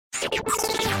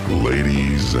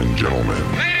Ladies and gentlemen.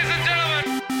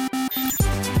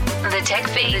 The Tech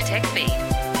Feed.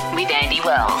 With Andy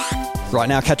Wells. Right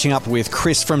now, catching up with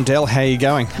Chris from Dell. How are you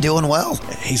going? Doing well.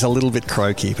 He's a little bit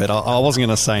croaky, but I wasn't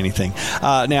going to say anything.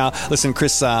 Now, listen,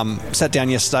 Chris, sat down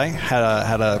yesterday,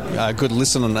 had a good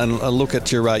listen and a look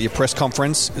at your press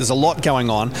conference. There's a lot going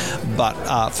on,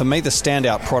 but for me, the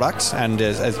standout product, and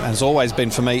has always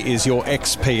been for me, is your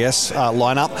XPS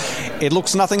lineup. It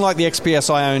looks nothing like the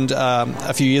XPS I owned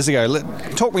a few years ago.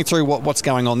 Talk me through what's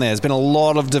going on there. There's been a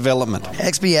lot of development.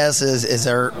 XPS is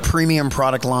our premium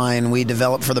product line we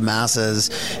develop for the masses.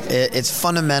 It's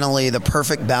fundamentally the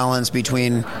perfect balance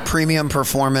between premium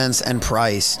performance and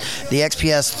price. The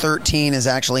XPS 13 is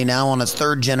actually now on its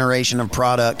third generation of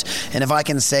product, and if I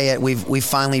can say it, we've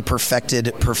finally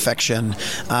perfected perfection.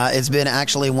 It's been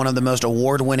actually one of the most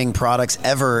award-winning products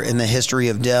ever in the history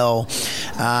of Dell,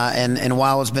 and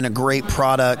while it's been a great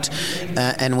product,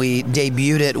 and we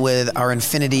debuted it with our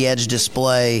Infinity Edge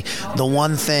display, the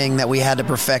one thing that we had to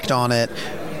perfect on it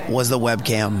was the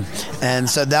webcam. And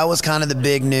so that was kind of the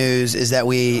big news, is that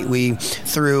we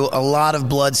through a lot of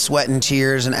blood, sweat, and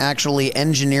tears, and actually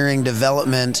engineering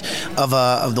development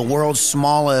of the world's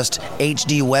smallest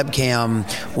HD webcam,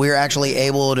 we're actually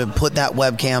able to put that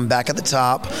webcam back at the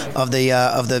top of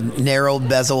the narrow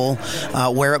bezel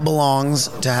where it belongs,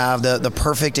 to have the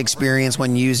perfect experience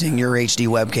when using your HD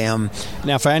webcam.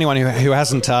 Now, for anyone who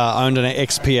hasn't owned an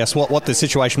XPS, what the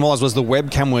situation was the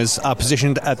webcam was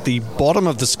positioned at the bottom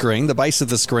of the screen, the base of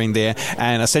the screen there,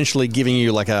 and essentially giving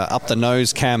you like a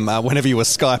up-the-nose cam whenever you were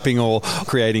Skyping or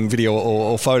creating video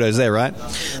or photos there, right?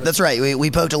 That's right.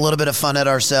 We poked a little bit of fun at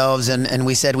ourselves, and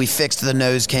we said we fixed the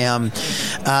nose cam.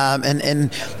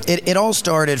 And it all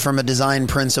started from a design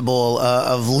principle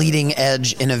of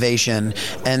leading-edge innovation.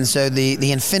 And so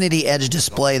the Infinity Edge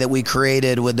display that we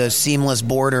created with those seamless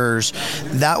borders,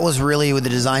 that was really with the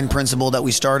design principle that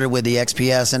we started with the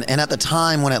XPS. And at the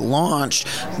time when it launched,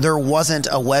 there wasn't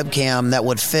a webcam that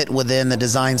would fit within the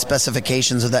design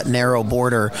specifications of that narrow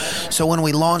border. So when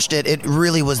we launched it, it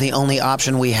really was the only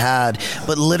option we had.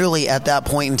 But literally at that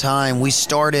point in time, we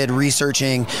started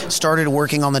researching, started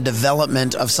working on the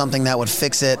development of something that would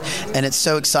fix it. And it's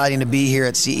so exciting to be here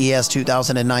at CES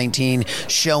 2019,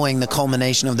 showing the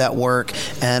culmination of that work,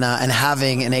 and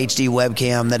having an HD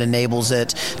webcam that enables it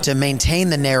to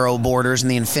maintain the narrow borders and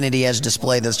the Infinity Edge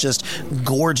display that's just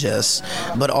gorgeous,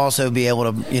 but also be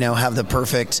able to, have the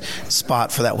perfect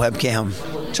spot for that webcam.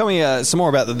 Tell me some more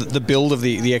about the build of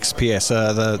the XPS,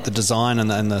 the design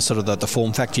and the sort of the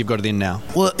form factor you've got it in now.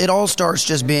 Well, it all starts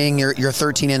just being your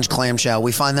 13-inch clamshell.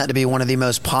 We find that to be one of the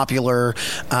most popular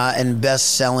and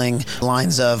best-selling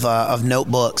lines of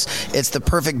notebooks. It's the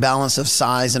perfect balance of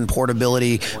size and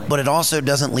portability, but it also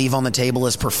doesn't leave on the table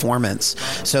as performance.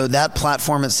 So that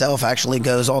platform itself actually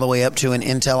goes all the way up to an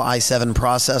Intel i7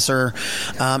 processor,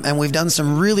 and we've done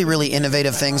some really, really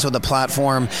innovative things with the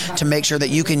platform to make sure that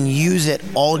you can use it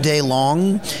all day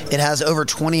long. It has over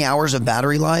 20 hours of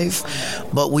battery life,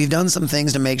 but we've done some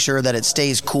things to make sure that it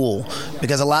stays cool,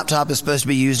 because a laptop is supposed to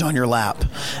be used on your lap.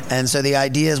 And so the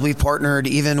idea is we've partnered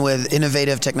even with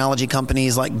innovative technology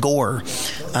companies like Gore,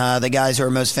 the guys who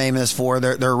are most famous for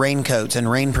their raincoats and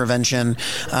rain prevention.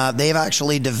 They've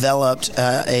actually developed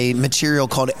a material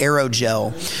called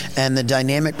aerogel, and the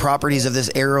dynamic properties of this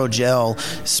aerogel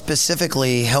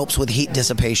specifically helps with heat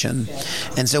dissipation.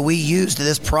 And so we used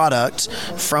this product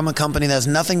from a company that has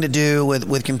nothing to do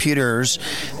with computers,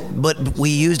 but we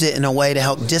used it in a way to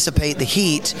help dissipate the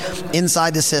heat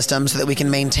inside the system so that we can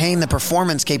maintain the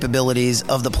performance capabilities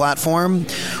of the platform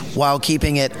while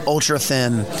keeping it ultra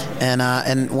thin.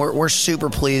 And we're super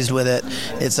pleased with it.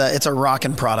 It's a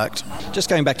rockin' product. Just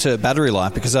going back to battery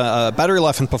life, because battery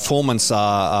life and performance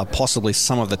are possibly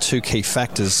some of the two key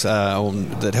factors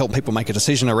that help people make a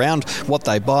decision around what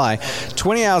they buy.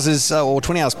 20 hours or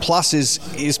 20 hours plus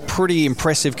is pretty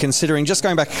impressive, considering just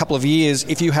going back a couple of years,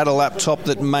 if you had a laptop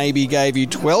that maybe gave you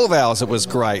 12 hours, it was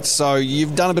great. So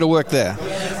you've done a bit of work there.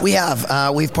 We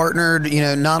have. We've partnered,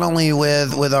 not only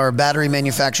with our battery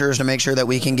manufacturers to make sure that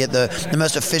we can get the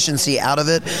most efficiency out of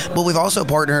it, but we've also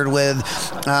partnered with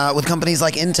companies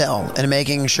like Intel and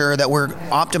making sure that we're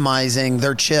optimizing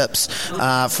their chips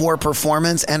for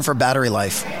performance and for battery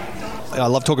life. I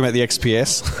love talking about the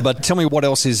XPS, but tell me what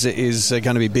else is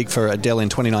going to be big for Dell in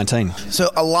 2019. So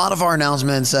a lot of our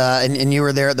announcements, and you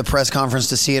were there at the press conference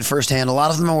to see it firsthand, a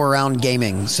lot of them were around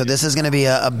gaming. So this is going to be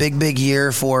a big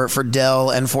year for Dell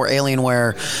and for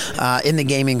Alienware in the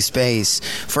gaming space.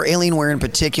 For Alienware in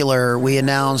particular, we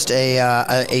announced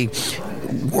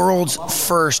world's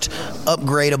first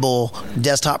upgradable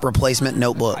desktop replacement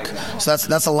notebook. So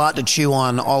that's a lot to chew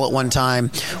on all at one time.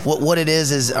 What it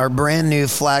is our brand new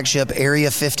flagship Area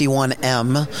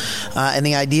 51M, and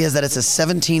the idea is that it's a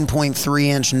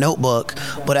 17.3-inch notebook,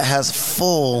 but it has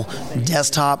full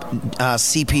desktop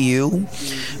CPU.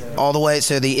 All the way,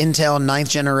 so the Intel 9th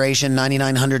generation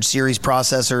 9900 series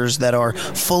processors that are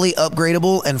fully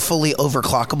upgradable and fully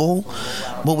overclockable.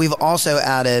 What we've also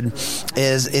added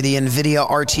is the NVIDIA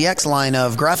RTX line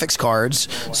of graphics cards.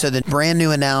 So the brand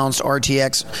new announced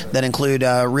RTX that include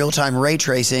real-time ray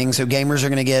tracing, so gamers are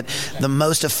going to get the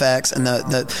most effects and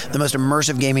the most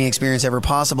immersive gaming experience ever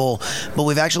possible. But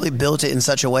we've actually built it in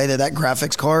such a way that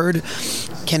graphics card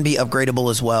can be upgradable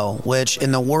as well, which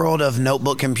in the world of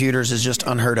notebook computers is just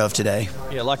unheard of today.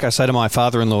 Yeah, like I say to my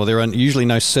father-in-law, there are usually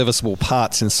no serviceable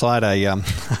parts inside a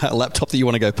laptop that you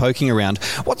want to go poking around.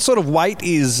 What sort of weight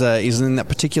is in that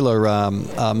particular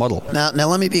model? Now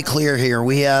let me be clear here.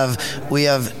 We have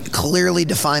clearly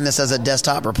defined this as a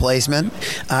desktop replacement.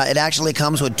 It actually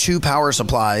comes with 2 power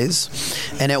supplies,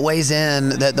 and it weighs in,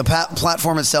 the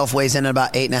platform itself weighs in at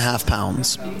about 8.5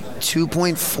 pounds.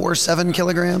 2.47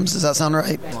 kilograms. Does that sound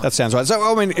right? That sounds right. So,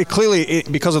 I mean,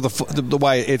 because of the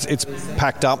way it's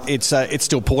packed up, it's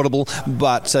still portable,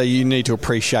 but you need to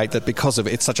appreciate that because of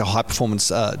it's such a high-performance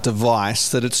device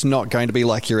that it's not going to be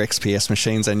like your XPS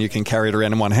machines and you can carry it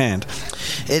around in one hand.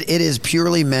 It is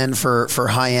purely meant for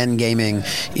high-end gaming.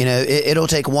 You know, it'll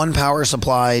take 1 power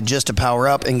supply just to power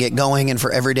up and get going and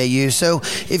for everyday use. So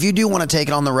if you do want to take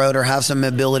it on the road or have some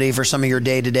mobility for some of your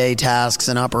day-to-day tasks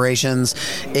and operations,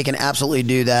 it can absolutely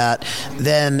do that.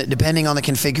 Then, depending on the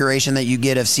configuration that you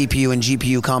get of CPU and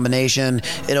GPU combination,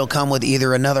 it'll come with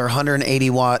either another 180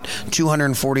 watt,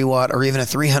 240 watt, or even a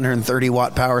 330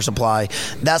 watt power supply.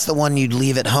 That's the one you'd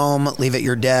leave at home, leave at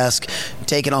your desk,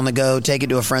 take it on the go, take it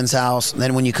to a friend's house.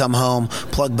 Then when you come home,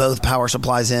 plug both power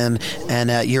supplies in,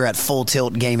 and you're at full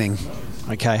tilt gaming.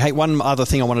 Okay. Hey, one other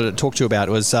thing I wanted to talk to you about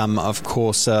was, of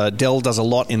course, Dell does a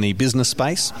lot in the business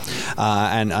space,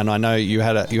 and I know you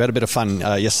had a bit of fun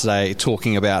yesterday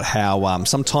talking about how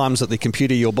sometimes that the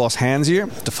computer your boss hands you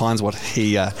defines what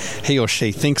he or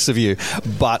she thinks of you.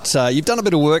 But you've done a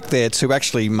bit of work there to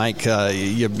actually make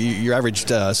your average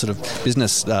sort of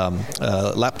business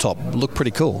laptop look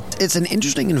pretty cool. It's an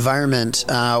interesting environment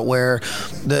where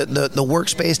the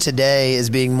workspace today is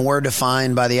being more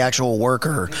defined by the actual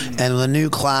worker, and the new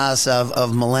class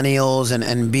of millennials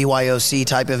and BYOC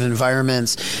type of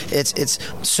environments, it's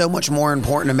so much more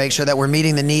important to make sure that we're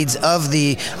meeting the needs of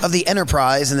the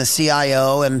enterprise and the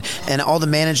CIO and all the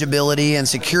manageability and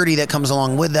security that comes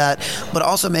along with that, but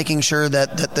also making sure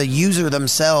that the user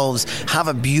themselves have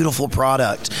a beautiful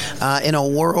product. In a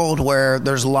world where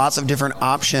there's lots of different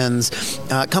options,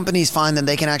 companies find that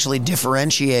they can actually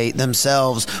differentiate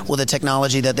themselves with the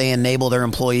technology that they enable their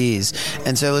employees.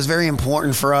 And so it was very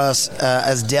important for us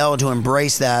as Dell to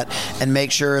embrace that and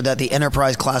make sure that the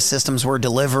enterprise class systems we're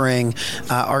delivering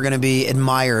are going to be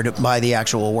admired by the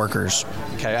actual workers.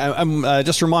 Okay,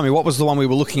 just remind me, what was the one we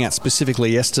were looking at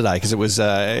specifically yesterday? Because it was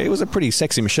a pretty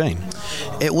sexy machine.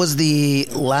 It was the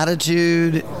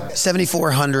Latitude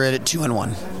 7400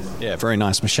 2-in-1. Yeah, very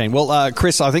nice machine. Well,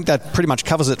 Chris, I think that pretty much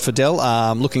covers it for Dell.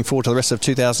 Looking forward to the rest of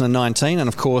 2019. And,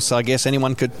 of course, I guess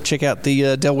anyone could check out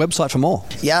the Dell website for more.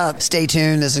 Yeah, stay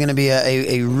tuned. This is going to be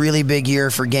a really big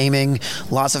year for gaming.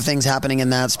 Lots of things happening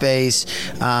in that space.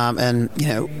 And,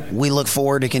 we look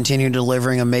forward to continuing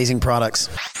delivering amazing products.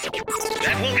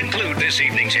 That will conclude this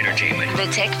evening's entertainment. The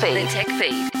Tech Feed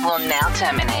will now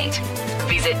terminate.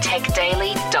 Visit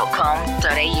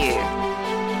techdaily.com.au.